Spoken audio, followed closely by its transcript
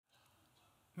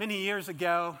Many years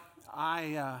ago,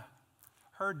 I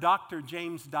heard Dr.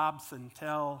 James Dobson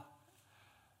tell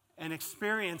an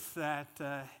experience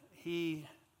that he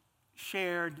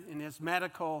shared in his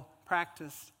medical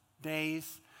practice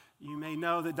days. You may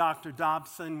know that Dr.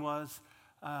 Dobson was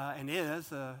and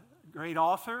is a great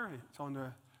author. It's on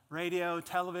the radio,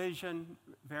 television,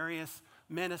 various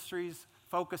ministries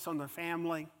focus on the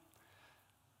family.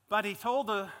 But he told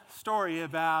a story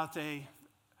about a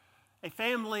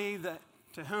family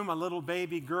to whom a little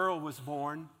baby girl was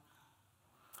born.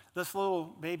 This little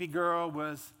baby girl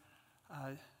was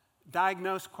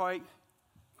diagnosed quite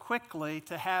quickly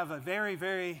to have a very,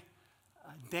 very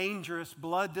dangerous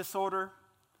blood disorder.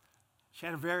 She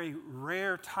had a very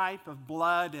rare type of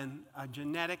blood and a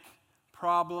genetic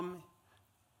problem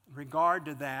in regard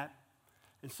to that.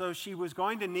 And so she was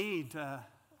going to need a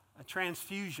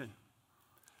transfusion.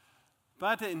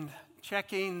 But in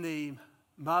checking the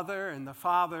mother and the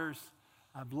father's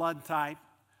blood type,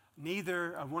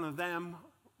 neither of one of them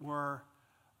were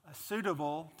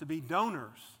suitable to be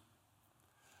donors.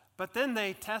 But then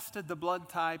they tested the blood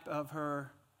type of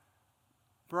her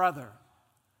brother,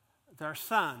 their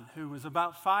son, who was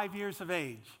about 5 years of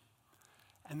age.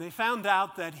 And they found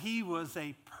out that he was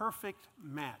a perfect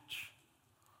match.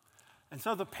 And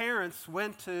so the parents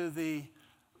went to the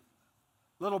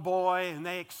little boy and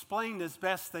they explained as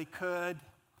best they could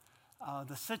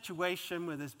the situation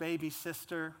with his baby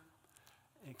sister,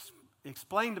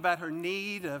 explained about her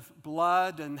need of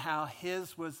blood and how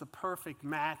his was the perfect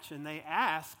match. And they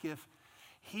asked if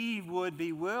he would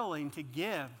be willing to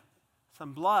give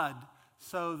some blood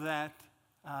so that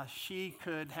she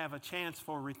could have a chance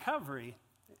for recovery.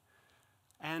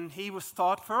 And he was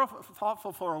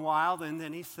thoughtful for a while, and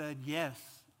then he said yes,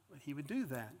 he would do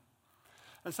that.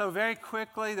 And so very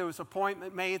quickly there was an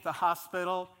appointment made at the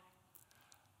hospital.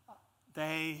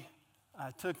 They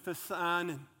took the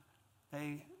son and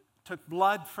they took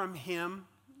blood from him,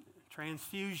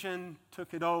 transfusion,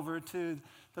 took it over to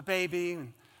the baby,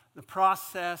 and the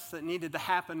process that needed to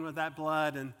happen with that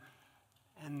blood,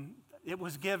 and it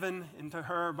was given into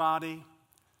her body.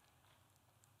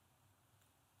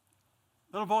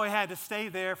 Little boy had to stay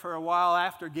there for a while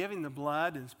after giving the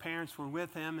blood. His parents were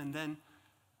with him, and then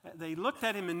they looked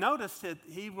at him and noticed that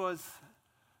he was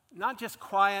not just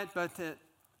quiet, but that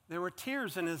there were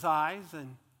tears in his eyes,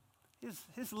 and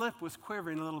his lip was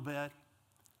quivering a little bit.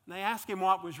 And they asked him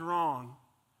what was wrong.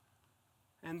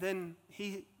 And then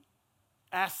he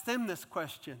asked them this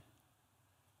question: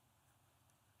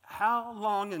 how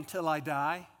long until I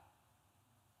die?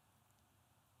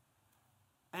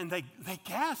 And they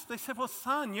gasped. They said, well,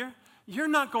 son, you're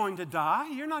not going to die.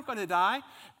 You're not going to die.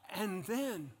 And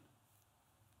then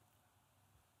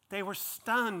they were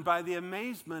stunned by the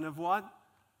amazement of what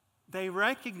they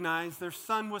recognized their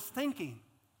son was thinking.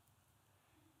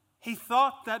 He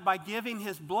thought that by giving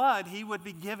his blood, he would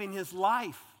be giving his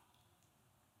life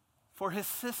for his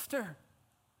sister.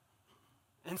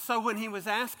 And so when he was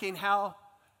asking how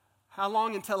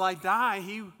long until I die,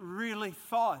 he really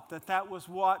thought that that was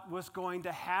what was going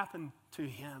to happen to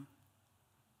him.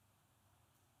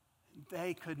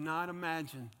 They could not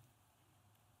imagine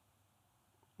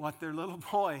what their little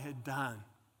boy had done.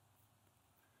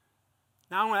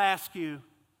 Now I want to ask you,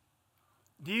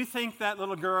 do you think that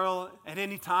little girl at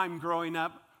any time growing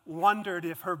up wondered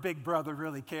if her big brother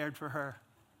really cared for her?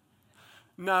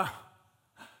 No.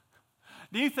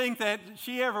 Do you think that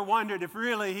she ever wondered if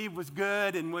really he was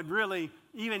good and would really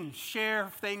even share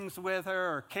things with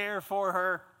her or care for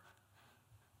her?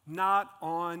 Not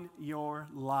on your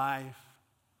life.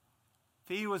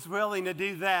 If he was willing to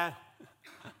do that,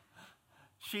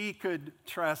 she could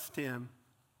trust him.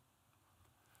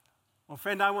 Well,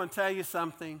 friend, I want to tell you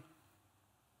something.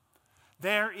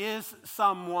 There is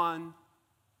someone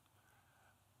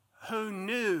who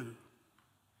knew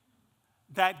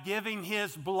that giving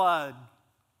his blood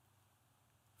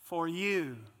for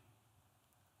you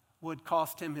would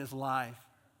cost him his life.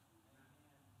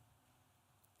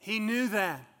 He knew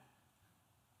that.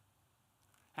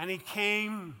 And he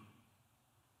came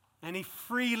and he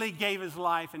freely gave his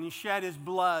life and he shed his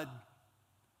blood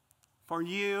for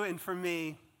you and for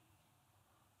me.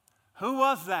 Who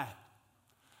was that?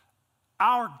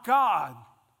 Our God.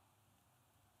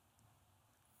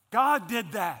 God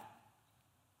did that.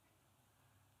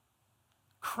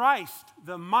 Christ,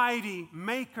 the mighty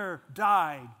maker,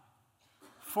 died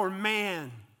for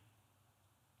man,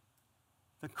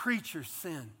 the creature's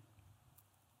sin.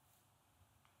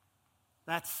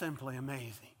 That's simply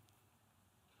amazing.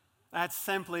 That's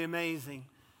simply amazing.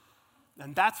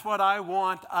 And that's what I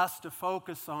want us to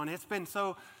focus on. It's been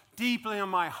so deeply in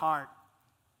my heart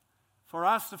for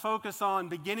us to focus on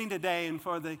beginning today and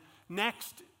for the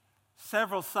next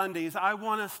several Sundays, I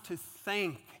want us to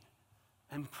think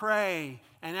and pray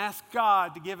and ask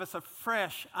God to give us a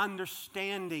fresh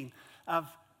understanding of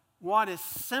what is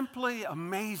simply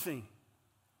amazing: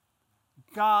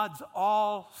 God's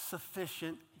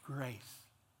all-sufficient grace.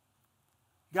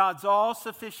 God's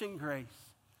all-sufficient grace.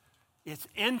 It's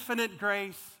infinite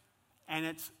grace and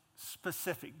it's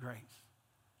specific grace.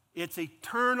 It's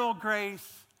eternal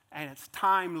grace and it's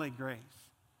timely grace.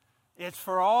 It's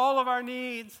for all of our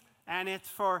needs and it's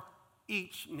for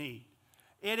each need.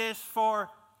 It is for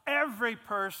every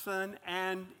person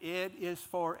and it is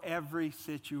for every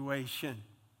situation.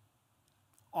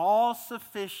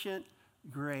 All-sufficient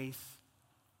grace.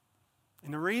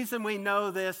 And the reason we know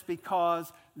this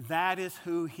because that is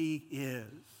who He is.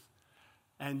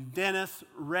 And Dennis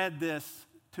read this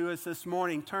to us this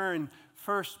morning. Turn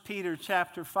 1 Peter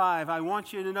chapter 5. I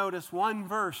want you to notice one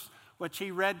verse which he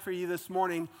read for you this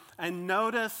morning, and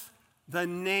notice the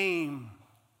name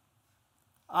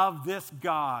of this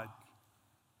God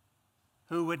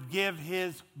who would give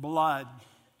His blood.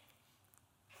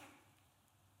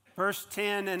 Verse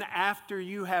 10, and after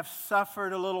you have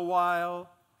suffered a little while,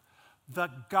 the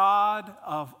God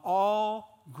of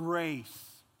all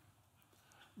grace,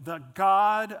 the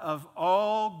God of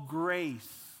all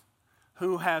grace,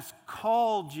 who has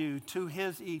called you to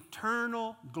His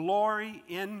eternal glory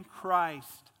in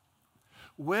Christ,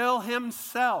 will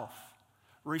Himself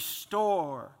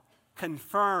restore,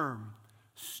 confirm,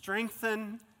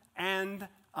 strengthen, and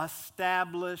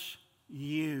establish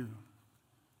you.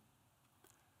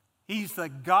 He's the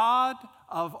God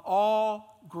of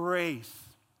all grace.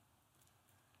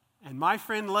 And my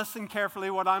friend, listen carefully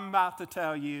what I'm about to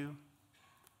tell you.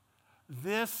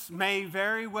 This may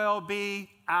very well be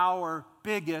our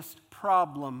biggest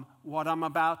problem, what I'm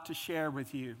about to share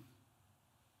with you.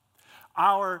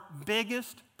 Our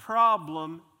biggest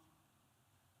problem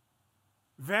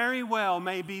very well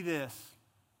may be this: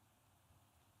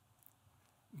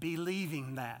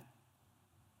 believing that.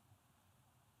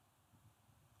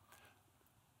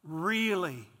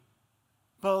 Really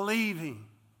believing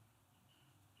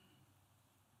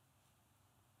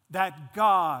that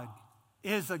God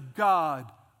is a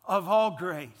God of all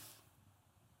grace.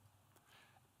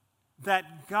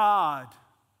 That God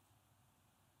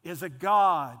is a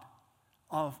God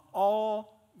of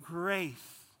all grace.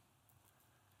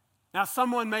 Now,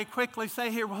 someone may quickly say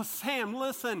here, well, Sam,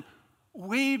 listen,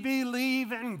 we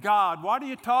believe in God. What are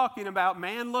you talking about,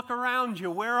 man? Look around you.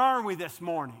 Where are we this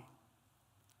morning?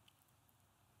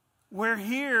 We're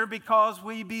here because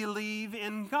we believe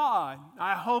in God.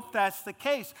 I hope that's the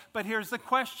case. But here's the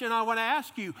question I want to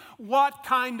ask you. What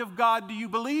kind of God do you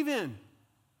believe in?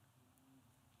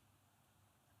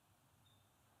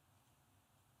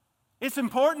 It's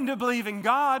important to believe in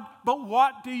God, but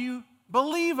what do you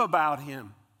believe about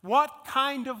Him? What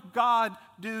kind of God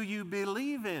do you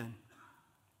believe in?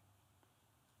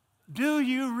 Do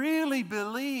you really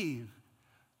believe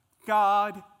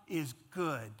God is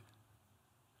good?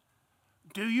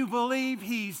 Do you believe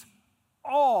He's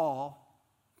all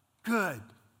good?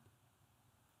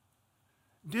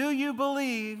 Do you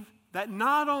believe that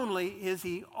not only is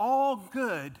He all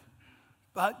good,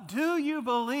 but do you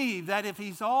believe that if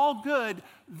He's all good,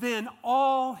 then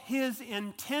all His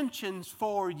intentions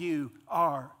for you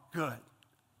are good?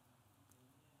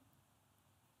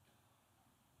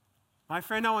 My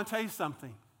friend, I want to tell you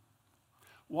something.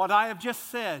 What I have just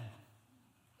said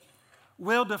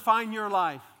will define your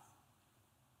life.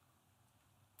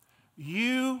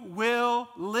 You will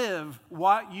live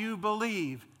what you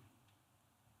believe.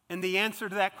 And the answer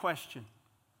to that question: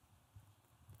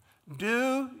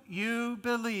 do you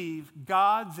believe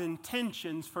God's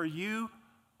intentions for you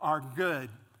are good?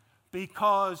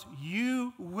 Because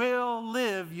you will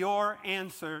live your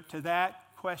answer to that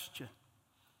question.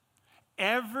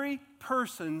 Every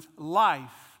person's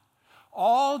life,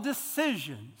 all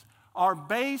decisions are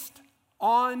based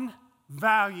on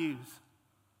values.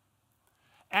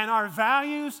 And our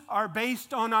values are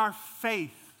based on our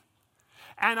faith.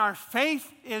 And our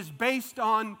faith is based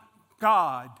on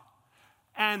God.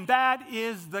 And that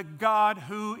is the God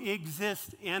who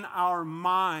exists in our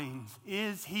minds.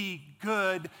 Is He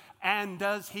good? And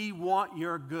does He want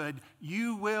your good?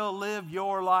 You will live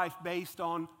your life based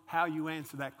on how you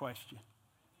answer that question.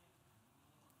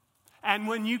 And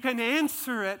when you can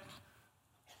answer it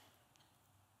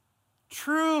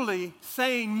truly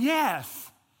saying yes,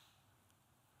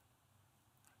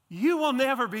 you will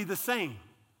never be the same.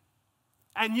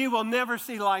 And you will never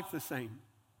see life the same.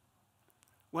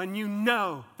 When you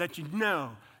know that you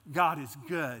know God is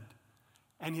good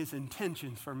and His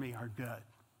intentions for me are good.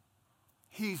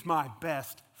 He's my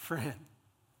best friend.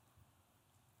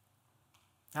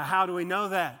 Now, how do we know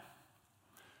that?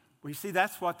 Well, you see,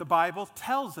 that's what the Bible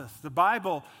tells us. The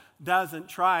Bible doesn't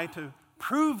try to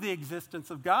prove the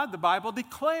existence of God. The Bible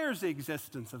declares the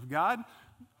existence of God,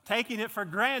 taking it for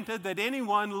granted that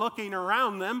anyone looking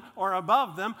around them or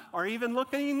above them or even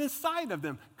looking inside of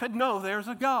them could know there's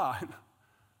a God.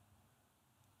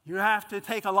 You have to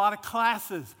take a lot of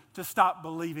classes to stop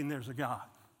believing there's a God.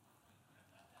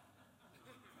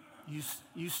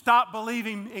 You stop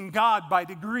believing in God by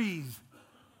degrees.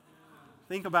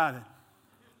 Think about it.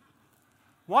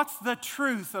 What's the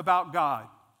truth about God?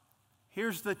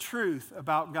 Here's the truth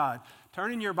about God.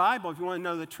 Turn in your Bible if you want to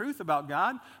know the truth about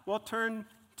God. Well, turn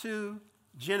to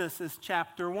Genesis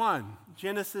chapter 1.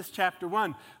 Genesis chapter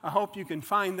 1. I hope you can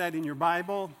find that in your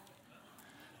Bible.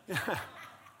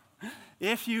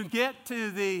 If you get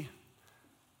to the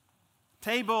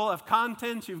table of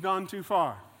contents, you've gone too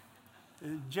far.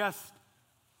 Just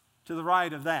to the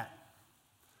right of that.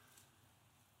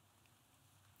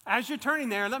 As you're turning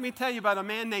there, let me tell you about a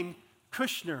man named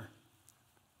Kushner.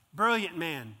 Brilliant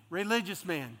man, religious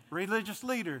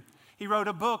leader. He wrote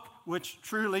a book which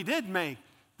truly did make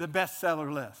the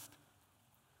bestseller list.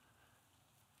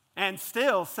 And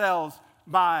still sells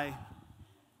by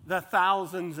the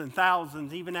thousands and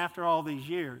thousands, even after all these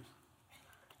years.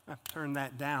 I've turned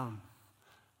that down.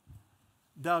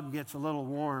 Doug gets a little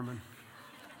warm, and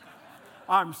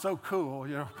I'm so cool,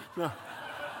 you know.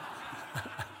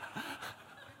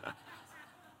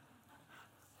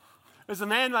 There's a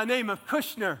man by the name of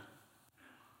Kushner,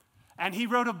 and he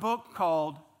wrote a book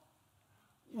called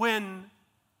When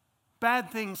Bad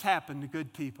Things Happen to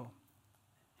Good People.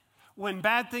 When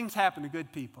Bad Things Happen to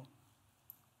Good People.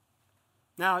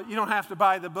 Now, you don't have to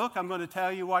buy the book. I'm going to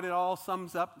tell you what it all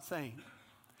sums up saying.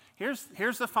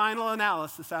 Here's the final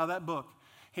analysis out of that book.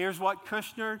 Here's what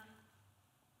Kushner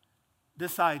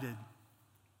decided.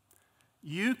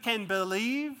 You can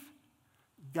believe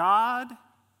God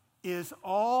is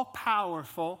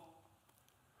all-powerful,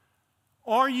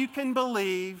 or you can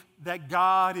believe that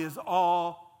God is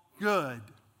all good.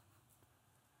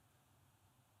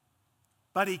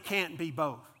 But he can't be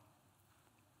both.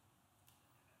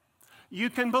 You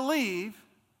can believe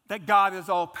that God is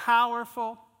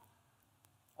all-powerful,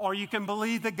 or you can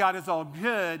believe that God is all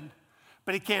good,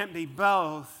 but he can't be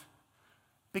both,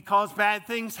 because bad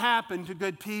things happen to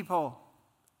good people.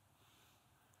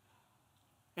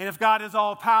 And if God is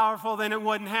all-powerful, then it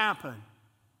wouldn't happen.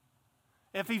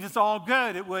 If he was all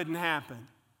good, it wouldn't happen.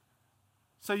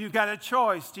 So you've got a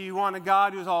choice. Do you want a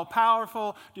God who's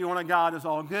all-powerful? Do you want a God who's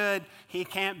all good? He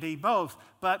can't be both.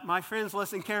 But my friends,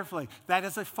 listen carefully. That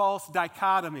is a false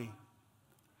dichotomy.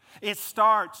 It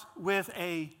starts with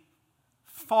a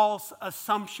false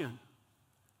assumption.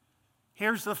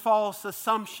 Here's the false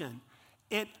assumption.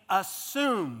 It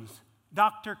assumes,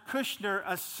 Dr. Kushner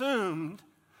assumed,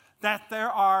 that there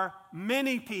are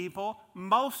many people,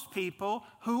 most people,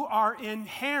 who are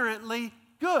inherently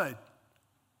good.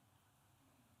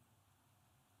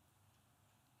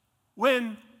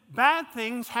 When bad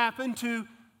things happen to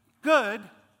good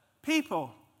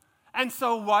people. And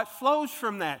so what flows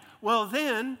from that? Well,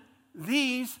 then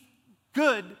these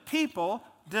good people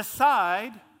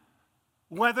decide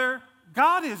whether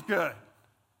God is good,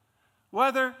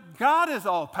 whether God is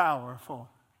all-powerful.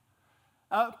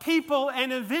 People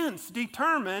and events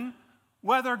determine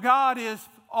whether God is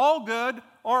all good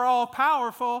or all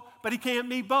powerful, but he can't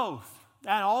be both.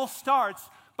 That all starts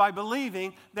by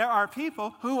believing there are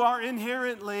people who are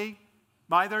inherently,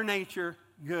 by their nature,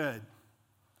 good.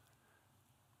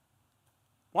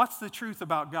 What's the truth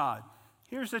about God?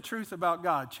 Here's the truth about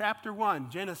God. Chapter 1,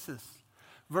 Genesis,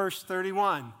 verse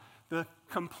 31, the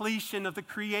completion of the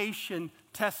creation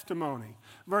testimony.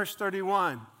 Verse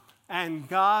 31. And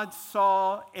God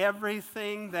saw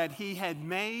everything that he had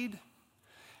made,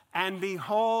 and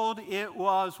behold, it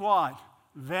was what?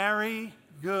 Very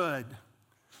good.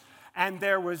 And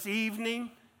there was evening,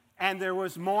 and there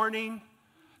was morning,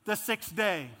 the sixth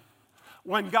day.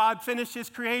 When God finished his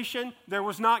creation, there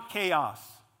was not chaos.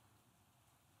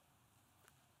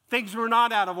 Things were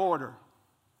not out of order.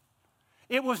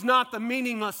 It was not the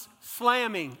meaningless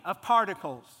slamming of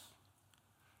particles.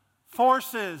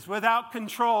 Forces without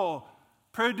control,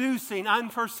 producing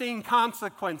unforeseen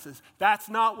consequences. That's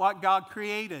not what God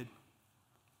created.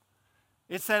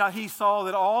 It said he saw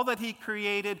that all that he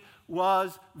created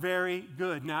was very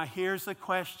good. Now here's the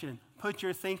question. Put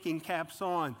your thinking caps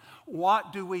on.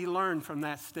 What do we learn from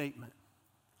that statement?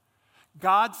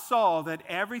 God saw that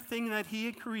everything that he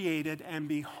had created, and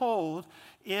behold,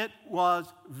 it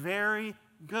was very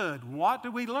good. What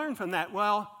do we learn from that?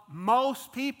 Well,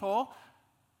 most people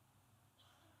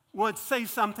would say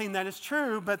something that is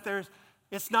true, but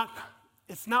it's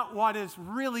not what is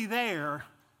really there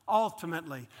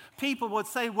ultimately. People would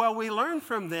say, well, we learned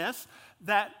from this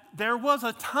that there was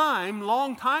a time,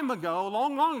 long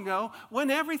ago, when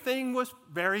everything was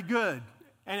very good,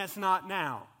 and it's not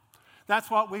now. That's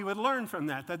what we would learn from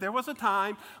that there was a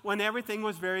time when everything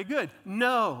was very good.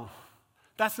 No,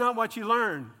 that's not what you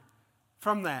learn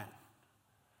from that.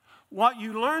 What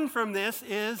you learn from this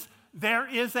is there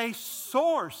is a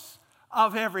source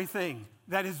of everything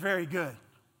that is very good.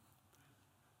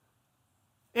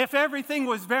 If everything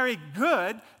was very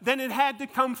good, then it had to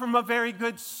come from a very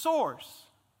good source.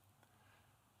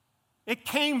 It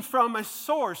came from a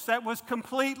source that was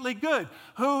completely good.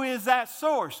 Who is that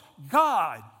source?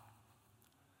 God.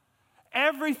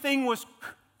 Everything was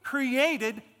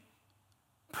created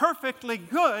perfectly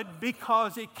good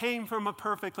because it came from a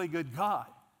perfectly good God.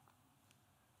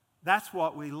 That's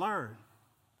what we learn.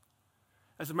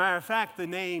 As a matter of fact, the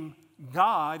name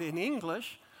God in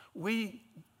English, we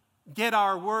get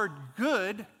our word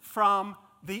good from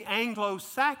the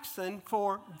Anglo-Saxon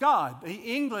for God. The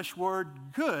English word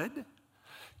good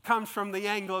comes from the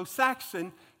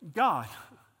Anglo-Saxon God.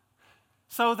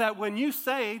 So that when you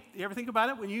say, you ever think about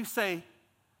it? When you say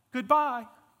goodbye,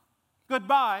 do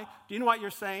you know what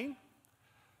you're saying?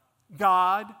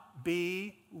 God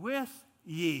be with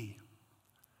ye.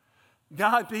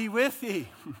 God be with ye.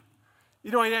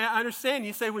 You don't understand.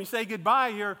 You say, when you say goodbye,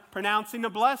 you're pronouncing a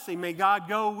blessing. May God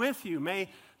go with you. May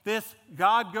this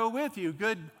God go with you.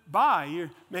 Goodbye. You're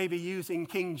maybe using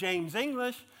King James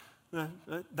English.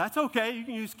 That's okay. You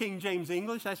can use King James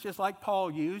English. That's just like Paul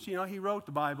used. You know, he wrote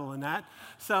the Bible and that.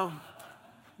 So,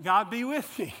 God be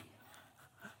with you.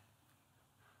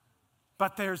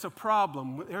 But there's a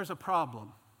problem. There's a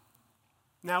problem.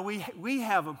 Now, we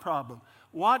have a problem.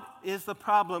 What is the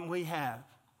problem we have?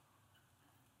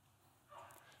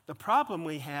 The problem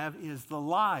we have is the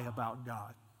lie about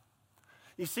God.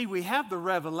 You see, we have the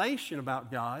revelation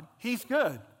about God. He's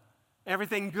good.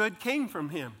 Everything good came from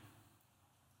him.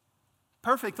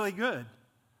 Perfectly good.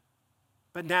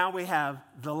 But now we have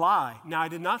the lie. Now, I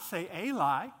did not say a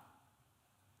lie.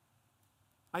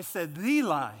 I said the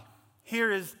lie.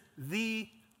 Here is the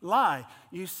lie.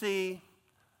 You see,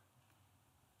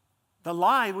 the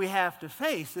lie we have to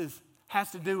face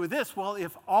has to do with this. Well,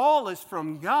 if all is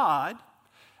from God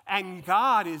and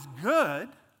God is good,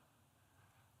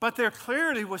 but there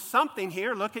clearly was something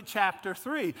here. Look at chapter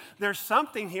 3. There's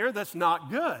something here that's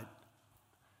not good.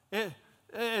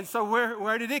 And so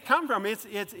where did it come from?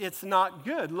 It's not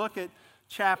good. Look at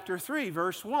chapter 3,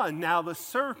 verse 1. Now the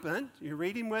serpent, you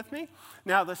reading with me?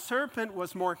 Now the serpent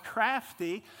was more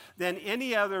crafty than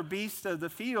any other beast of the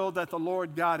field that the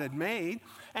Lord God had made.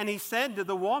 And he said to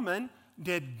the woman,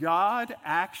 did God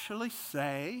actually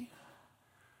say,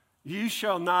 you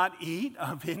shall not eat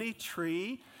of any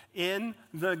tree in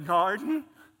the garden?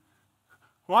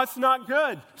 What's not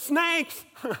good? Snakes.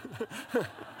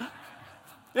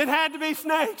 It had to be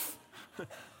snakes.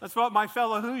 That's what my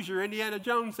fellow Hoosier, Indiana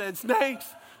Jones, said. Snakes.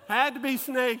 Had to be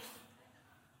snakes.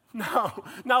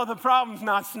 No, the problem's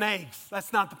not snakes.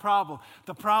 That's not the problem.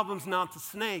 The problem's not the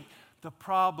snake. The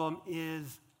problem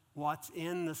is what's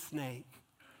in the snake.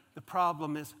 The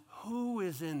problem is who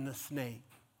is in the snake.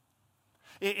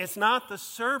 It's not the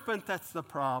serpent that's the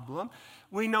problem.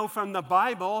 We know from the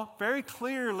Bible very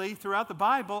clearly throughout the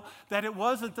Bible that it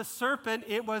wasn't the serpent,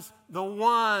 it was the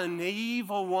one, the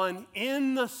evil one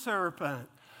in the serpent.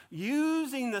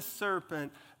 Using the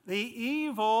serpent, the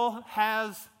evil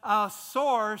has a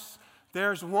source.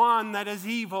 There's one that is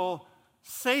evil,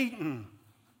 Satan.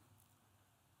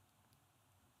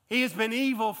 He has been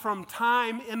evil from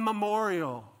time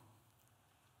immemorial.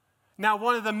 Now,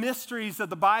 one of the mysteries of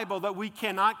the Bible that we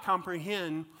cannot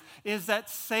comprehend is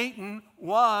that Satan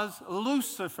was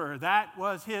Lucifer. That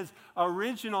was his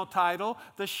original title,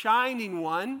 the Shining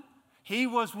One. He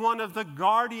was one of the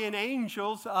guardian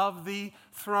angels of the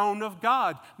throne of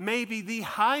God, maybe the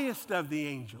highest of the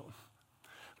angels.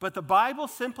 But the Bible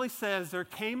simply says there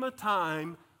came a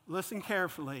time, listen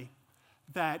carefully,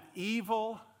 that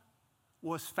evil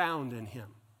was found in him.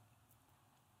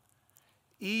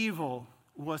 Evil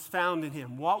was found in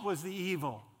him. What was the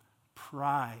evil?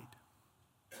 Pride.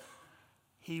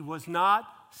 He was not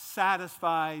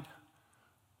satisfied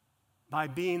by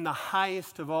being the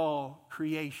highest of all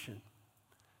creation.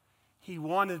 He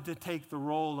wanted to take the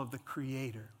role of the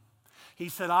Creator. He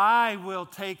said, I will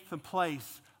take the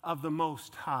place of the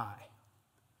Most High.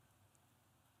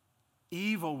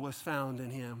 Evil was found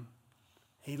in him.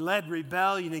 He led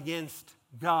rebellion against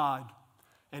God,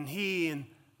 and he and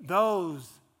those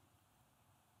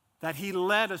that he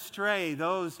led astray.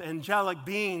 Those angelic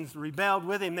beings rebelled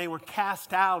with him. They were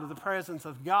cast out of the presence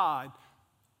of God.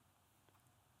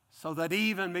 So that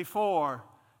even before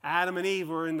Adam and Eve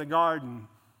were in the garden,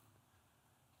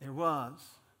 there was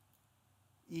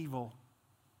evil.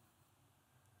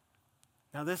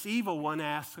 Now this evil one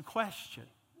asks a question.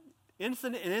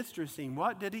 Isn't it interesting?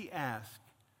 What did he ask?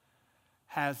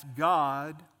 Has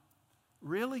God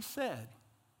really said,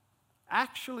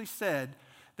 actually said,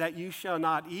 that you shall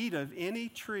not eat of any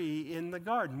tree in the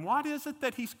garden? What is it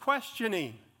that he's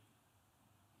questioning?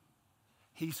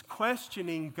 He's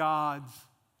questioning God's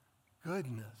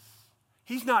goodness.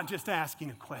 He's not just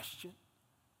asking a question.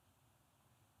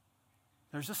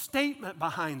 There's a statement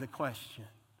behind the question.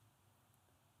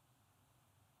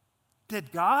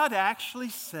 Did God actually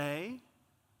say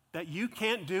that you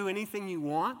can't do anything you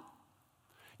want?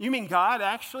 You mean God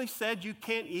actually said you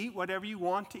can't eat whatever you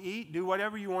want to eat, do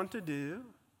whatever you want to do?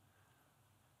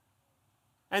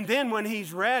 And then when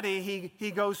he's ready,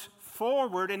 he goes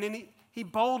forward and then he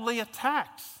boldly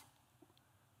attacks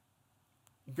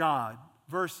God.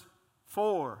 Verse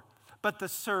 4, but the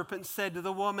serpent said to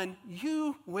the woman,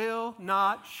 you will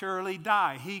not surely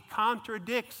die. He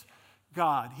contradicts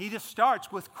God. He just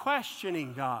starts with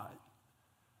questioning God,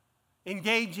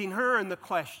 engaging her in the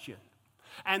question.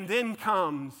 And then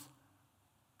comes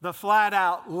the flat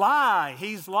out lie.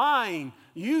 He's lying.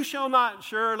 You shall not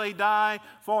surely die,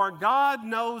 for God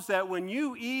knows that when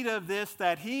you eat of this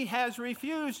that he has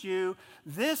refused you.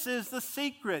 This is the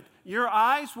secret. Your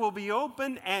eyes will be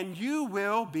opened and you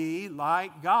will be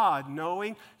like God,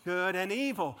 knowing good and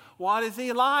evil. What is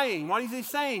he lying? What is he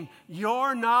saying?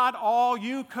 You're not all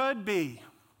you could be.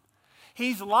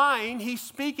 He's lying. He's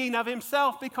speaking of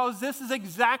himself because this is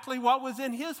exactly what was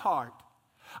in his heart.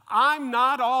 I'm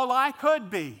not all I could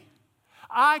be.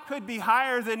 I could be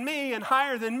higher than me, and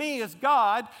higher than me is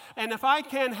God. And if I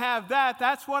can't have that,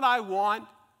 that's what I want.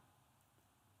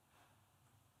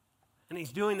 And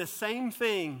he's doing the same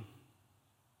thing.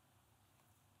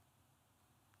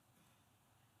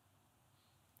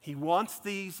 He wants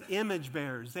these image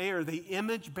bearers. They are the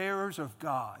image bearers of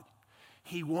God.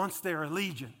 He wants their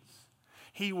allegiance.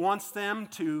 He wants them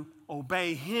to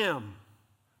obey him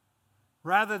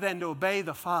rather than to obey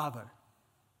the Father.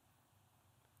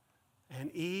 And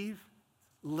Eve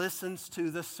listens to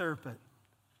the serpent.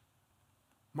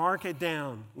 Mark it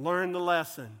down. Learn the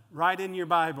lesson. Write in your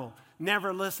Bible.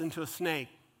 Never listen to a snake.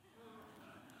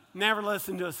 Never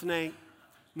listen to a snake.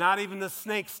 Not even the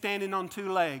snake standing on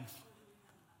two legs.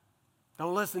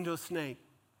 Don't listen to a snake.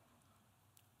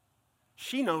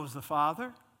 She knows the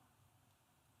Father.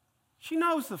 She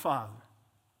knows the Father.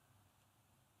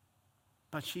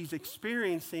 But she's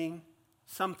experiencing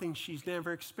something she's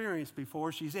never experienced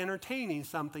before. She's entertaining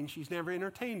something she's never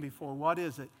entertained before. What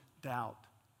is it? Doubt.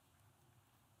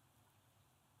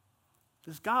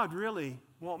 Does God really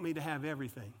want me to have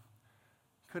everything?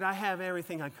 Could I have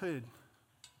everything I could?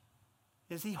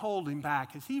 Is he holding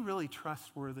back? Is he really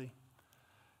trustworthy?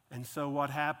 And so what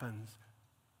happens?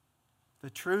 The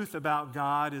truth about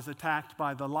God is attacked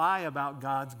by the lie about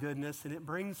God's goodness, and it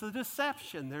brings the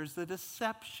deception. There's the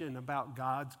deception about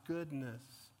God's goodness.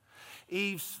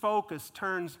 Eve's focus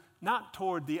turns not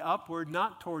toward the upward,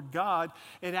 not toward God.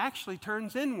 It actually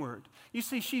turns inward. You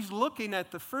see, she's looking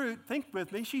at the fruit. Think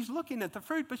with me. She's looking at the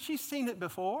fruit, but she's seen it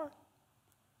before.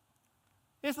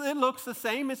 It looks the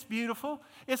same. It's beautiful.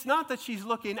 It's not that she's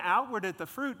looking outward at the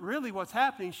fruit. Really what's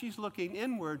happening, she's looking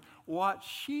inward. What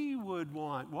she would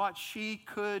want, what she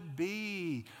could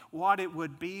be, what it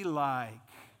would be like.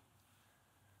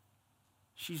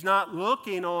 She's not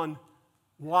looking on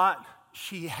what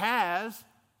she has.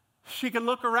 She can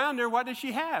look around her. What does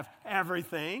she have?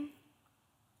 Everything.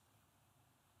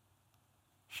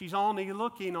 She's only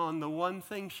looking on the one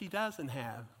thing she doesn't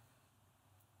have.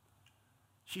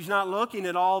 She's not looking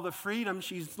at all the freedom.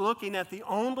 She's looking at the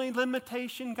only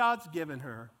limitation God's given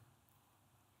her.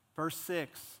 Verse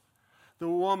 6, the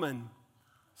woman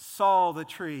saw the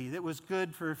tree that was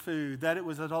good for food, that it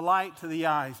was a delight to the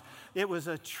eyes. It was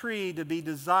a tree to be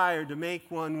desired to make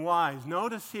one wise.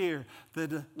 Notice here,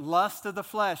 the lust of the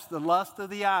flesh, the lust of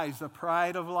the eyes, the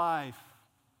pride of life.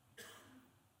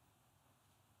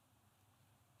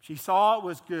 She saw it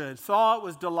was good, saw it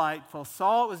was delightful,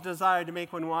 saw it was desired to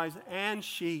make one wise, and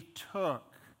she took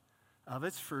of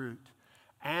its fruit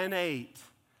and ate.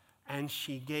 And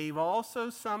she gave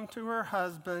also some to her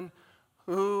husband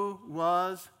who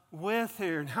was with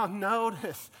her. Now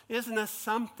notice, isn't this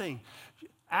something?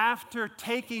 After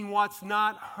taking what's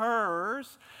not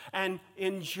hers and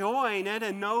enjoying it,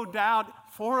 and no doubt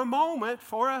for a moment,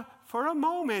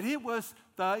 it was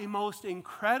the most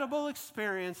incredible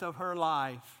experience of her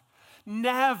life.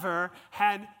 never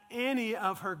had any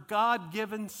of her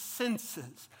God-given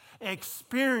senses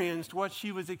experienced what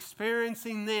she was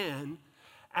experiencing then.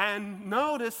 And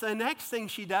notice the next thing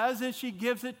she does is she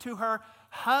gives it to her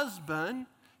husband.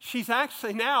 She's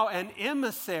actually now an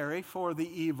emissary for the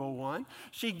evil one.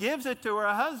 She gives it to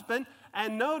her husband,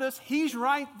 and notice he's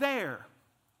right there.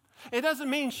 It doesn't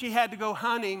mean she had to go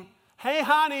hunting. Hey,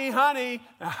 honey,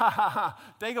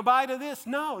 take a bite of this.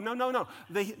 No.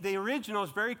 The original is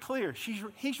very clear.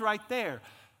 He's right there.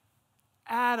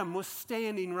 Adam was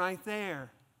standing right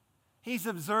there. He's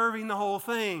observing the whole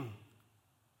thing.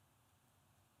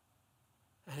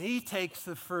 And he takes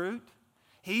the fruit.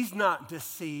 He's not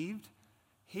deceived.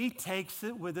 He takes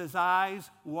it with his eyes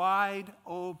wide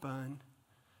open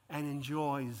and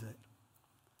enjoys it.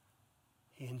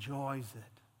 He enjoys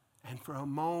it. And for a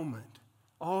moment,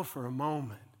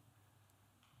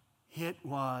 it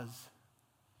was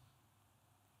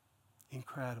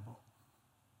incredible.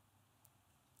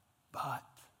 But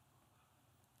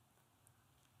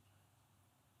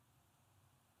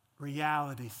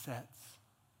reality sets.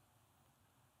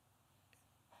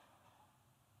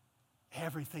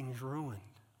 Everything's ruined.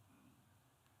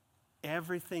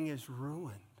 Everything is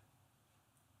ruined.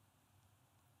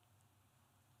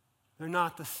 They're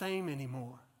not the same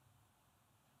anymore.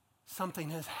 Something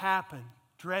has happened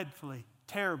dreadfully,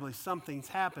 terribly. Something's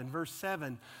happened. Verse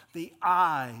 7, the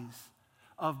eyes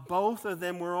of both of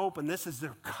them were open. This is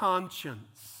their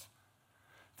conscience.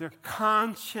 Their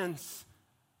conscience.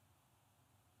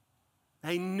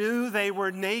 They knew they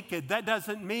were naked. That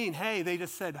doesn't mean, hey, they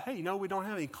just said, hey, no, we don't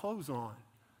have any clothes on.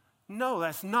 No,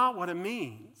 that's not what it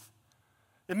means.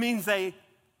 It means they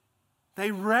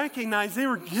recognized they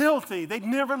were guilty. They'd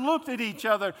never looked at each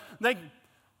other. They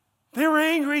were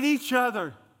angry at each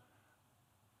other.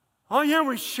 Oh, yeah,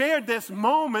 we shared this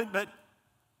moment, but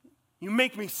you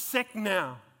make me sick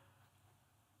now.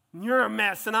 You're a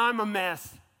mess, and I'm a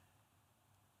mess.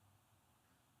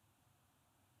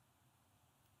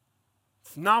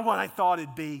 It's not what I thought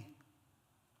it'd be.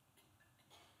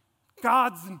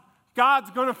 God's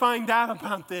going to find out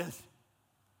about this.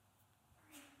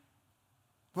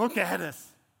 Look at us.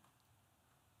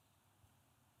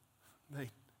 They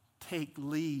take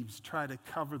leaves, try to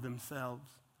cover themselves.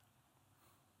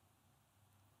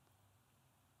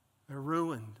 They're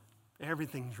ruined.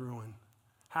 Everything's ruined.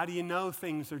 How do you know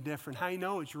things are different? How do you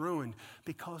know it's ruined?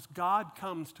 Because God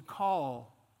comes to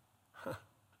call.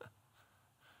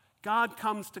 God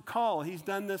comes to call. He's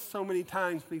done this so many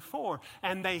times before.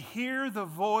 And they hear the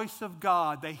voice of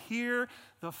God. They hear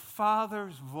the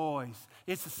Father's voice.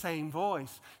 It's the same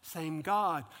voice, same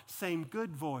God, same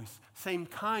good voice, same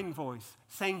kind voice,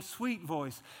 same sweet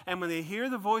voice. And when they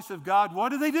hear the voice of God, what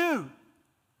do?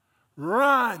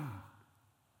 Run.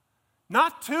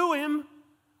 Not to Him.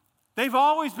 They've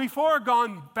always before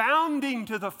gone bounding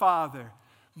to the Father.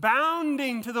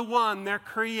 Bounding to the one, their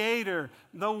creator,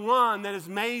 the one that has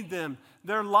made them,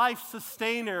 their life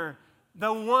sustainer,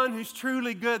 the one who's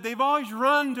truly good. They've always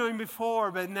run to Him before,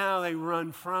 but now they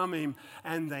run from Him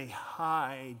and they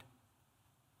hide.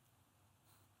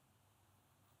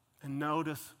 And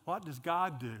notice, what does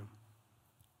God do?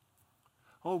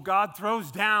 Oh, God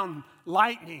throws down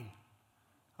lightning.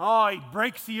 Oh, He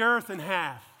breaks the earth in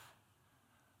half.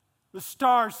 The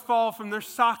stars fall from their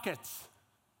sockets.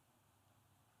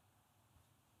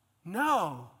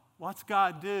 No. What's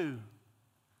God do?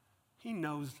 He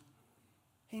knows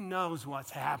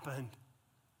what's happened.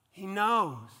 He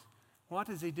knows. What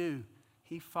does He do?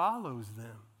 He follows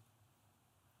them.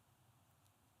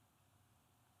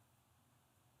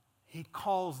 He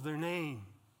calls their name.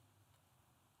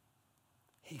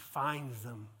 He finds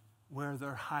them where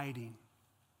they're hiding.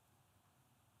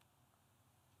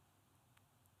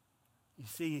 You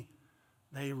see,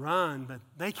 they run, but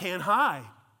they can't hide.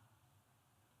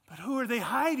 But who are they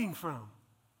hiding from?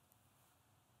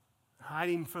 They're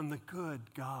hiding from the good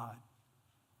God.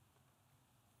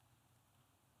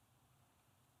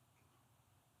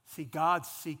 See, God's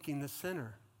seeking the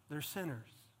sinner. They're sinners.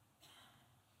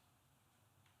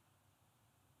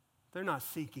 They're not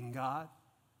seeking God.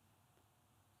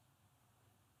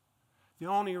 The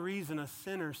only reason a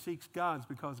sinner seeks God is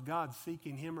because God's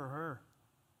seeking him or her.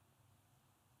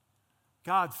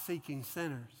 God's seeking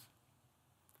sinners.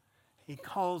 He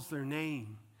calls their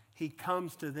name. He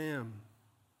comes to them.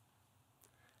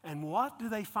 And what do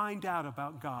they find out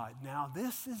about God? Now,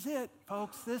 this is it,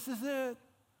 folks. This is it.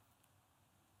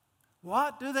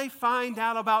 What do they find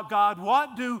out about God?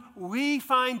 What do we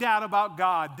find out about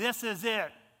God? This is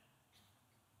it.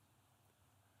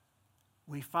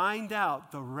 We find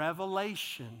out the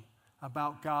revelation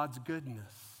about God's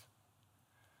goodness.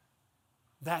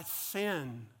 That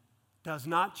sin does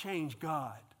not change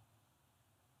God.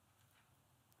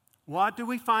 What do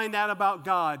we find out about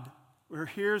God? Well,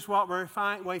 here's what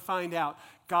we find out.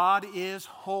 God is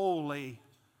holy,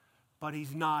 but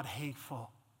He's not hateful.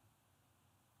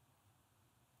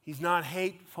 He's not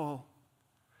hateful.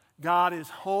 God is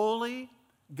holy,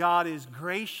 God is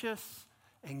gracious,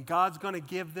 and God's going to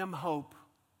give them hope.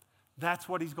 That's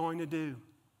what He's going to do.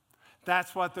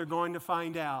 That's what they're going to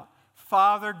find out.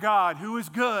 Father God, who is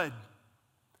good,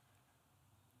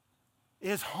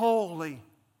 is holy.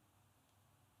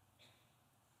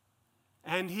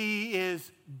 And He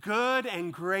is good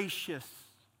and gracious.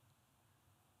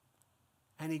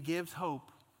 And He gives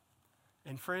hope.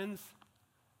 And friends,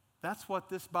 that's what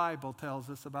this Bible tells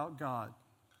us about God.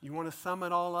 You want to sum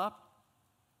it all up?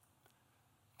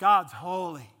 God's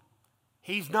holy.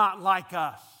 He's not like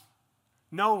us.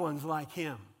 No one's like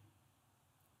Him.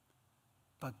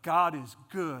 But God is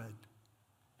good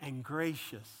and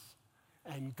gracious,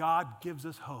 and God gives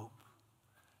us hope.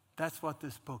 That's what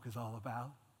this book is all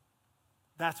about.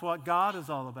 That's what God is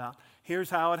all about. Here's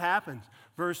how it happens.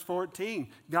 Verse 14,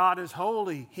 God is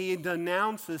holy. He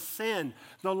denounces sin.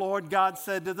 The Lord God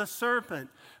said to the serpent,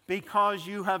 because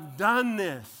you have done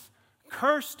this,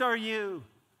 cursed are you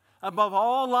above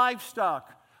all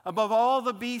livestock, above all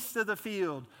the beasts of the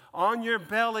field. On your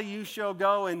belly you shall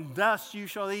go, and dust you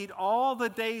shall eat all the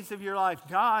days of your life.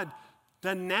 God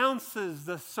denounces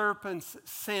the serpent's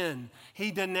sin.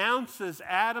 He denounces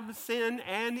Adam's sin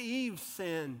and Eve's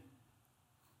sin.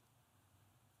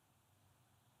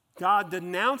 God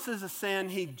denounces the sin.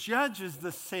 He judges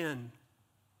the sin.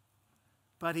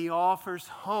 But He offers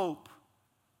hope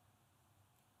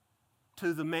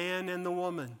to the man and the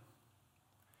woman.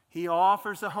 He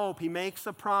offers a hope. He makes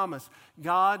a promise.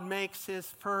 God makes His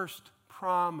first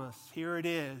promise. Here it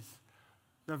is.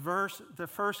 The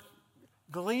first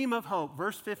gleam of hope.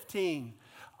 Verse 15.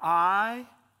 I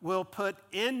will put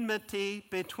enmity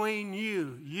between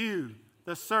you,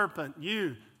 the serpent,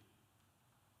 you,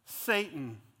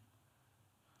 Satan.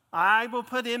 I will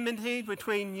put enmity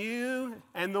between you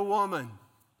and the woman,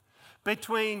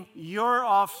 between your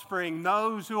offspring,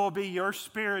 those who will be your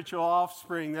spiritual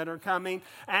offspring that are coming,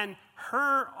 and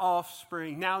her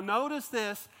offspring. Now notice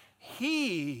this,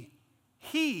 he,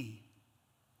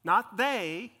 not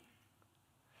they,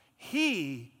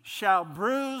 he shall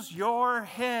bruise your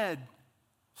head,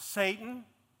 Satan,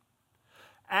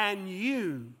 and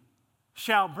you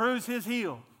shall bruise his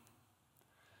heel.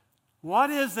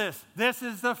 What is this? This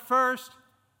is the first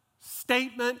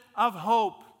statement of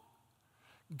hope.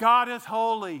 God is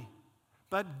holy,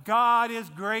 but God is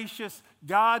gracious.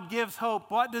 God gives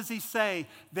hope. What does He say?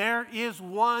 There is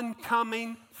one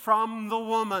coming from the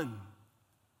woman.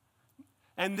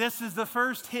 And this is the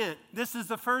first hint. This is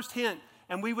the first hint.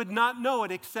 And we would not know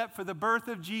it except for the birth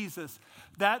of Jesus.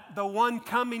 That the one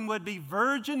coming would be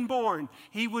virgin born.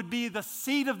 He would be the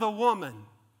seed of the woman,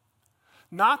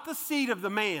 not the seed of the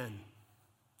man.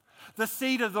 The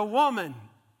seed of the woman.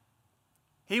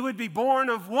 He would be born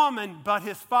of woman, but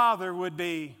his father would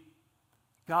be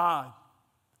God.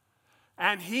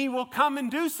 And he will come and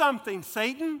do something,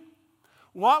 Satan.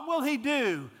 What will he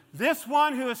do? This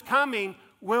one who is coming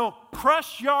will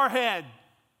crush your head.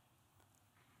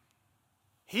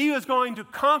 He is going to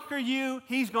conquer you.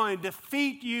 He's going to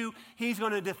defeat you. He's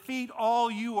going to defeat all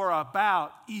you are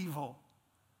about, evil.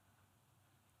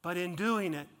 But in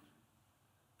doing it,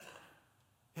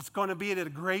 it's going to be at a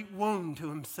great wound to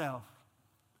himself.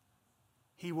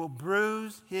 He will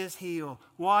bruise his heel.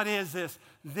 What is this?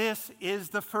 This is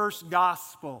the first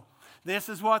gospel. This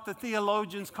is what the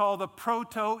theologians call the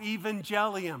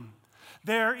proto-evangelium.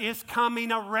 There is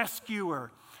coming a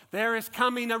rescuer. There is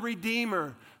coming a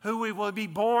redeemer who will be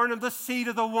born of the seed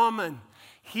of the woman.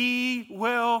 He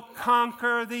will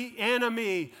conquer the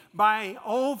enemy by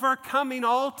overcoming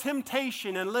all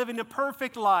temptation and living a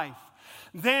perfect life.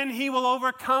 Then he will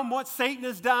overcome what Satan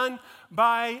has done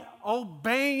by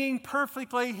obeying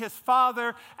perfectly his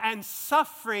Father and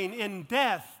suffering in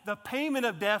death, the payment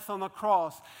of death on the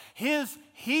cross. His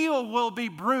heel will be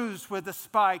bruised with the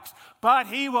spikes, but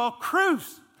he will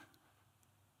crucify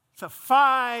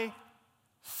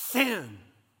sin.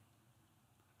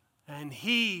 And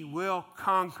he will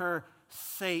conquer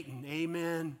Satan.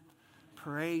 Amen.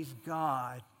 Praise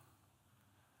God.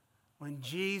 When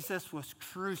Jesus was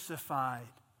crucified,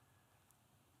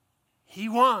 he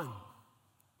won.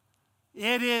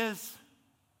 It is,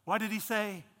 what did he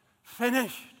say?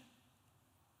 Finished.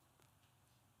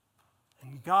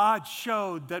 And God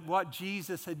showed that what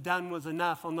Jesus had done was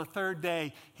enough. On the third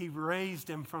day, he raised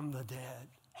him from the dead.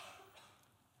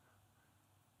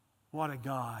 What a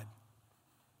God.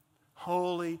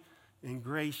 Holy, and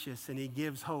gracious, and he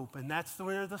gives hope. And that's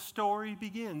where the story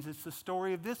begins. It's the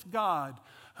story of this God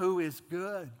who is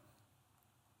good.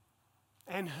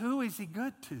 And who is he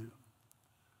good to?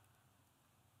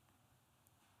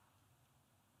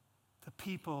 The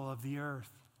people of the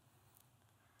earth.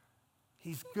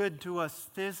 He's good to us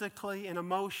physically and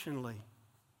emotionally.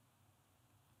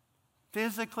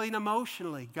 Physically and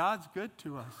emotionally, God's good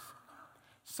to us.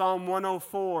 Psalm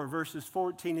 104, verses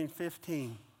 14 and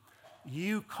 15.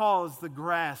 You cause the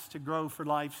grass to grow for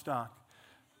livestock,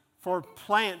 for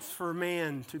plants for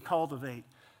man to cultivate,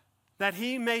 that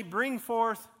he may bring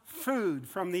forth food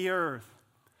from the earth,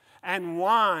 and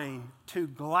wine to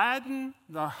gladden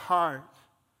the heart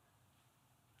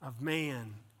of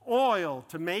man, oil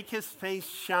to make his face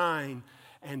shine,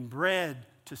 and bread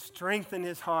to strengthen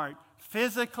his heart.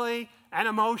 Physically and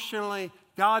emotionally,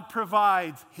 God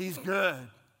provides. He's good.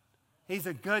 He's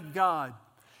a good God.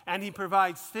 And he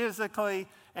provides physically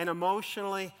and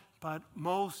emotionally, but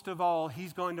most of all,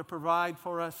 he's going to provide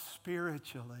for us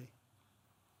spiritually.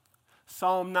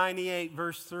 Psalm 98,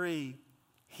 verse 3,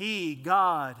 he,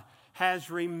 God, has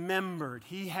remembered.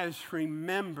 He has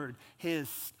remembered his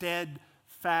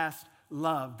steadfast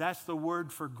love. That's the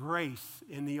word for grace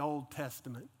in the Old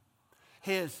Testament.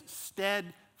 His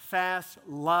steadfast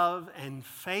love and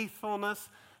faithfulness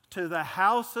to the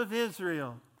house of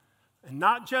Israel. And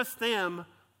not just them,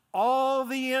 all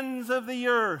the ends of the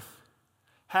earth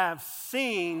have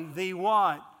seen the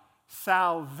what?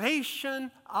 Salvation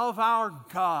of our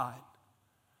God.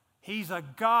 He's a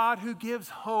God who gives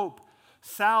hope.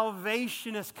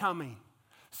 Salvation is coming.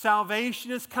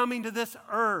 Salvation is coming to this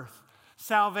earth.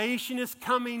 Salvation is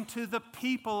coming to the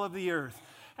people of the earth.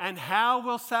 And how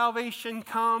will salvation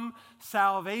come?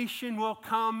 Salvation will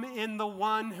come in the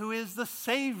one who is the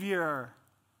Savior.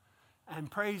 And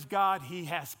praise God, he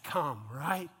has come,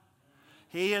 right?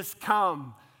 He has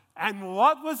come. And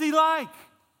what was he like?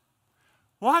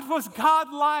 What was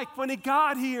God like when he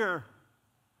got here?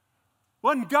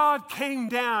 When God came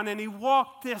down and he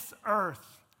walked this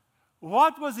earth,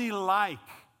 what was he like?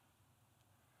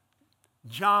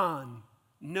 John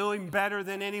knew him better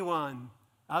than anyone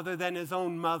other than his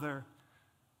own mother.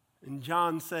 And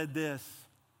John said this,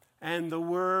 and the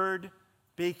Word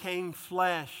became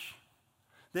flesh.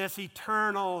 This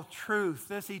eternal truth,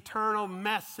 this eternal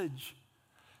message.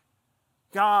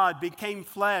 God became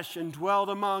flesh and dwelt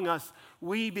among us.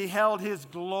 We beheld his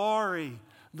glory.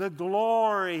 The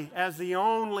glory as the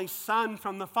only Son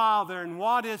from the Father. And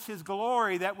what is his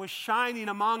glory that was shining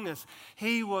among us?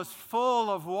 He was full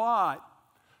of what?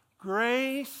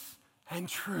 Grace and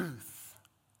truth.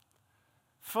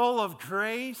 Full of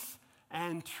grace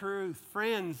and truth.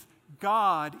 Friends,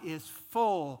 God is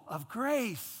full of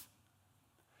grace.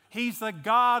 He's the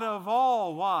God of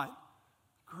all what?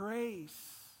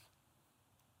 Grace.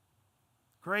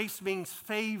 Grace means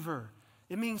favor.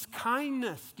 It means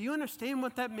kindness. Do you understand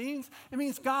what that means? It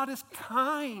means God is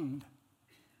kind.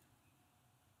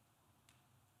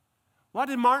 What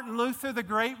did Martin Luther, the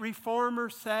great reformer,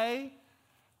 say?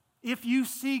 If you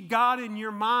see God in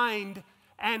your mind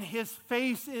and his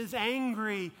face is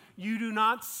angry, you do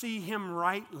not see him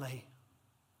rightly.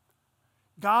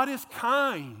 God is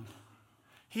kind.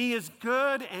 He is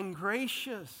good and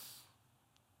gracious.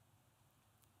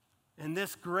 And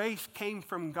this grace came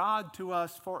from God to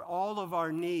us for all of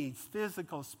our needs,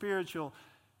 physical, spiritual.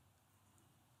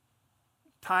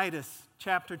 Titus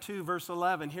chapter 2, verse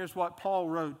 11. Here's what Paul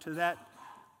wrote to that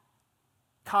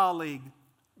colleague.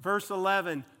 Verse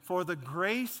 11, for the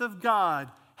grace of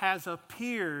God has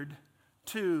appeared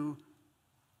to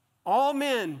all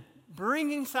men,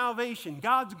 bringing salvation.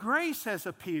 God's grace has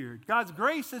appeared. God's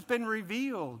grace has been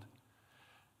revealed,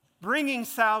 bringing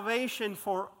salvation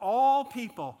for all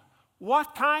people.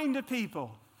 What kind of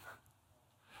people?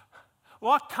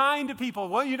 What kind of people?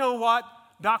 Well, you know what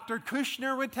Dr.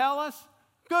 Kushner would tell us?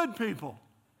 Good people.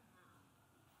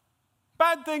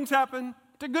 Bad things happen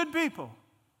to good people.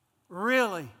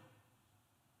 Really?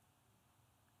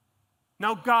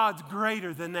 No, God's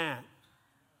greater than that.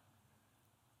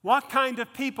 What kind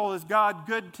of people is God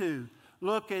good to?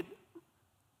 Look at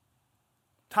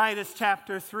Titus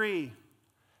chapter 3.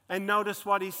 And notice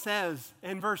what he says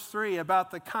in verse 3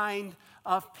 about the kind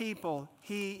of people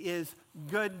he is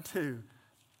good to.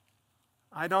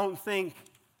 I don't think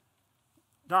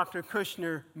Dr.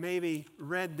 Kushner maybe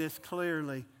read this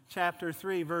clearly. Chapter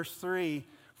 3, verse 3.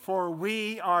 For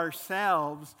we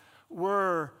ourselves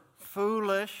were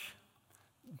foolish,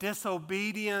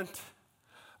 disobedient,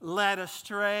 led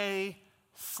astray,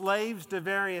 slaves to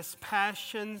various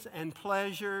passions and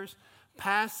pleasures,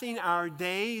 passing our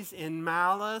days in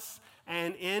malice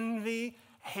and envy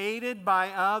hated by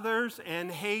others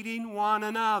and hating one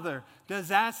another. Does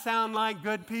that sound like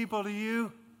good people to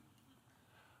you?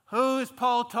 Who is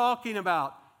Paul talking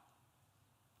about?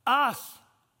 Us,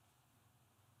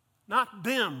 not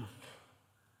them.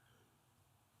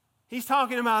 He's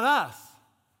talking about us,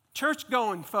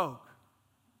 church-going folk.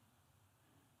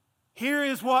 Here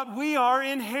is what we are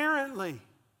inherently.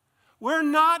 We're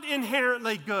not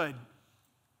inherently good.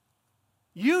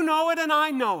 You know it and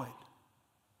I know it.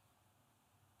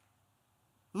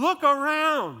 Look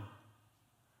around.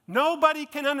 Nobody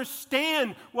can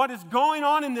understand what is going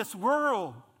on in this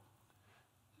world.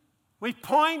 We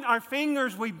point our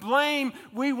fingers, we blame,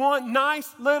 we want nice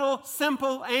little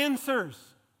simple answers.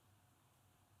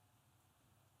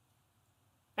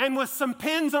 And with some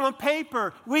pens on a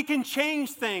paper, we can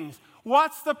change things.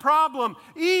 What's the problem?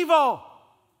 Evil.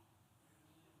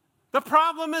 The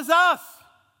problem is us.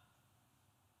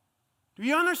 Do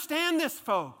you understand this,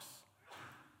 folks?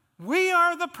 We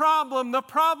are the problem. The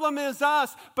problem is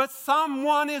us. But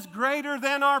someone is greater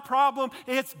than our problem.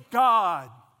 It's God.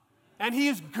 And He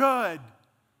is good.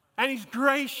 And He's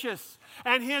gracious.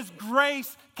 And His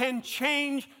grace can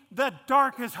change the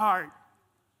darkest heart.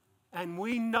 And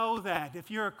we know that. If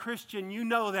you're a Christian, you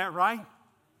know that, right?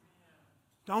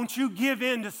 Don't you give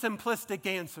in to simplistic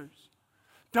answers.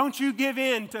 Don't you give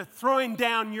in to throwing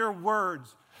down your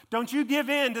words. Don't you give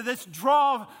in to this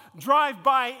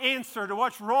drive-by answer to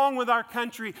what's wrong with our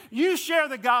country. You share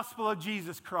the gospel of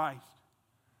Jesus Christ.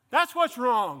 That's what's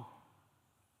wrong.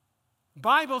 The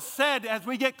Bible said as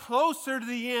we get closer to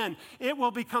the end, it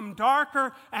will become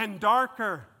darker and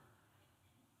darker.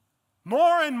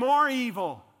 More and more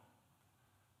evil.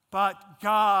 But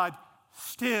God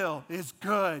still is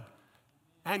good.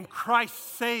 And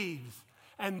Christ saves.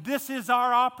 And this is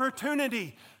our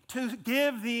opportunity to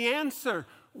give the answer.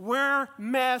 We're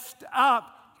messed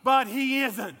up, but He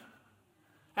isn't.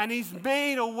 And He's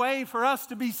made a way for us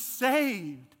to be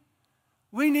saved.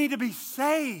 We need to be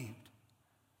saved.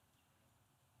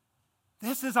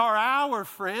 This is our hour,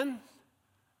 friends.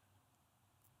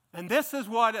 And this is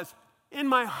what is in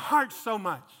my heart so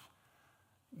much.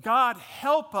 God,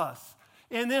 help us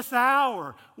in this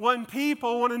hour when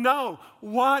people want to know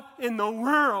what in the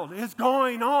world is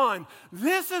going on.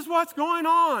 This is what's going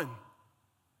on.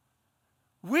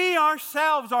 We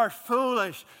ourselves are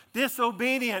foolish,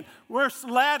 disobedient. We're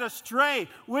led astray.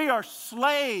 We are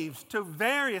slaves to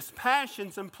various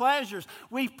passions and pleasures.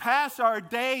 We pass our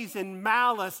days in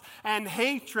malice and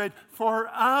hatred for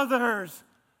others.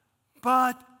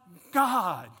 But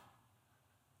God,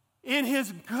 in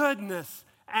His goodness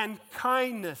and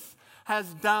kindness,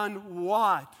 has done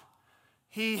what?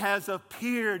 He has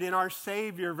appeared in our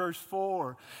Savior, verse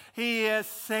 4. He has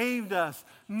saved us,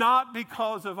 not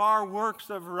because of our works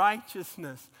of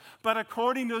righteousness, but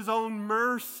according to His own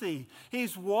mercy.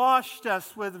 He's washed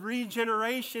us with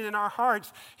regeneration in our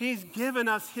hearts. He's given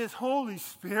us His Holy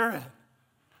Spirit.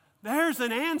 There's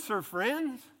an answer,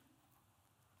 friends.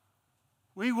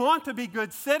 We want to be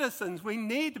good citizens. We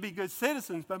need to be good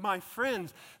citizens. But my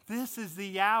friends, this is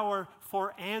the hour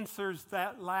for answers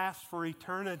that last for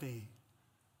eternity.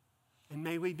 And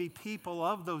may we be people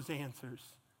of those answers.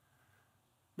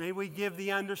 May we give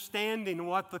the understanding of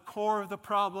what the core of the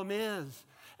problem is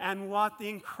and what the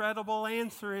incredible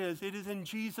answer is. It is in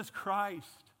Jesus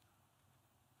Christ.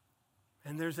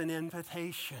 And there's an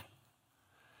invitation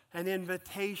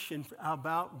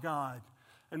about God.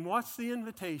 And what's the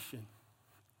invitation?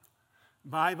 The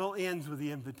Bible ends with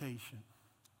the invitation.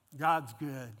 God's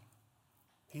good.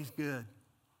 He's good.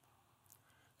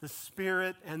 The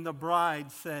Spirit and the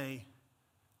bride say,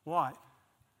 what?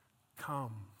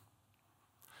 Come.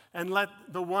 And let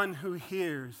the one who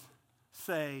hears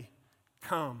say,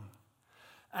 come.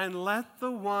 And let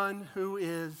the one who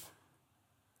is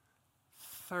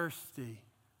thirsty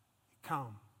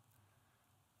come.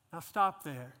 Now stop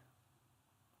there.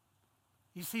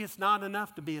 You see, it's not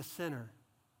enough to be a sinner.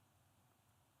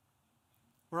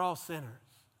 We're all sinners.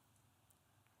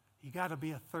 You got to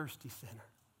be a thirsty sinner.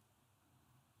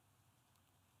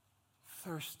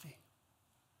 Thirsty.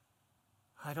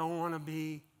 I don't want to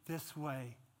be this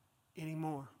way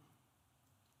anymore.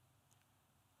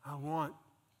 I want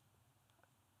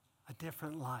a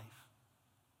different life.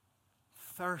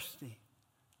 Thirsty.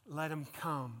 Let him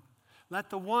come. Let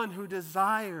the one who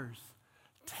desires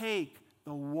take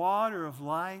the water of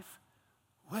life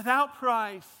without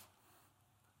price,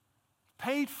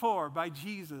 paid for by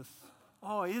Jesus.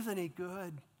 Oh, isn't he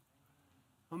good?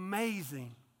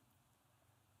 Amazing.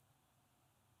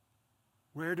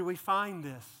 Where do we find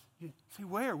this? You see,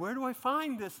 where? Where do I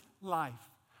find this life?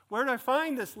 Where do I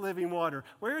find this living water?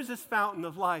 Where is this fountain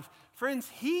of life? Friends,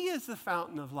 He is the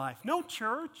fountain of life. No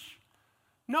church,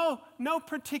 no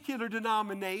particular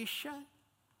denomination,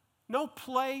 no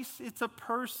place. It's a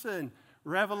person.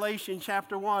 Revelation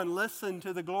chapter 1, listen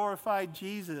to the glorified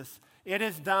Jesus. It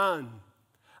is done.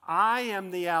 I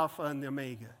am the Alpha and the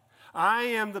Omega. I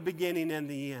am the beginning and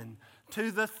the end. To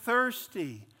the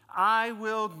thirsty, I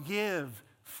will give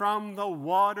from the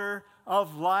water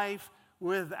of life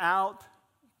without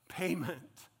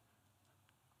payment.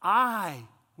 I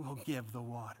will give the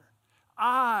water.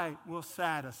 I will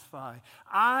satisfy.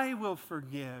 I will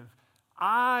forgive.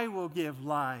 I will give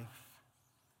life.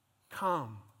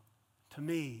 Come to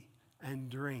me and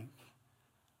drink.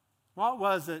 What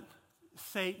was it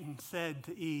Satan said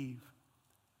to Eve?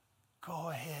 Go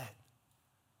ahead.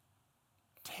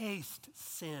 Taste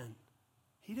sin.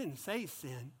 He didn't say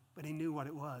sin, but he knew what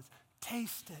it was.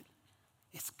 Taste it.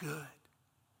 It's good.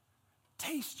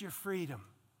 Taste your freedom.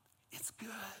 It's good.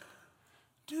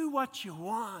 Do what you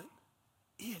want.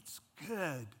 It's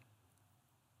good.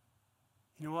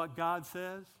 You know what God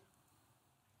says?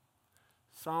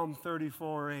 Psalm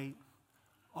 34:8.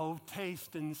 Oh,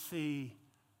 taste and see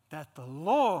that the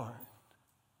Lord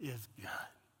is good.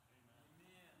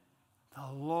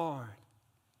 The Lord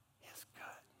is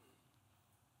good.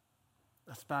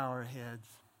 Let's bow our heads.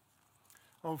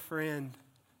 Oh, friend,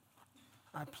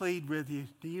 I plead with you.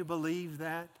 Do you believe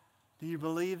that? Do you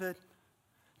believe it?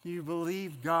 Do you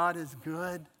believe God is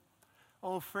good?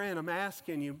 Oh, friend, I'm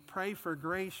asking you, pray for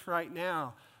grace right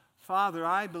now. Father,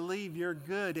 I believe you're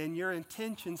good and your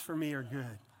intentions for me are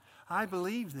good. I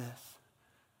believe this.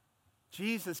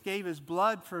 Jesus gave his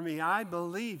blood for me. I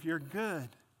believe you're good.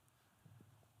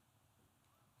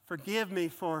 Forgive me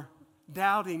for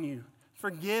doubting you.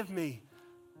 Forgive me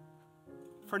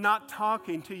for not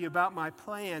talking to you about my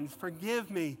plans.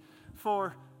 Forgive me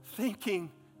for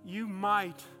thinking you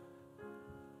might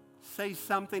say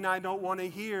something I don't want to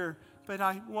hear, but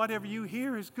whatever you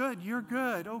hear is good. You're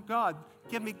good. Oh God,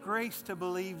 give me grace to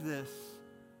believe this.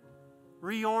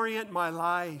 Reorient my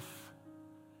life.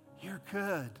 You're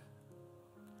good.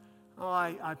 Oh,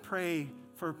 I pray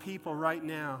for people right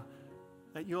now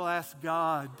that you'll ask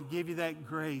God to give you that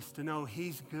grace to know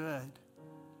He's good.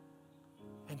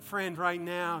 And friend, right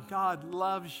now, God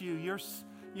loves you.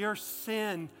 Your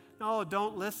sin, no,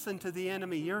 don't listen to the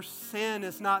enemy. Your sin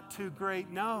is not too great.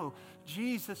 No,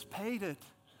 Jesus paid it.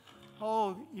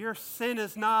 Oh, your sin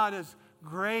is not as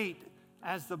great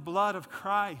as the blood of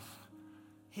Christ.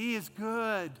 He is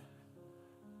good.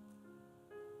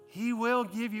 He will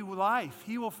give you life.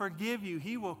 He will forgive you.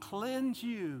 He will cleanse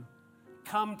you.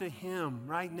 Come to Him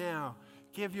right now.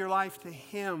 Give your life to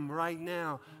Him right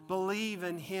now. Believe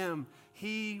in Him.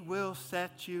 He will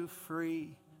set you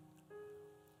free.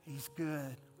 He's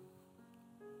good.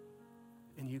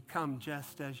 And you come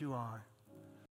just as you are.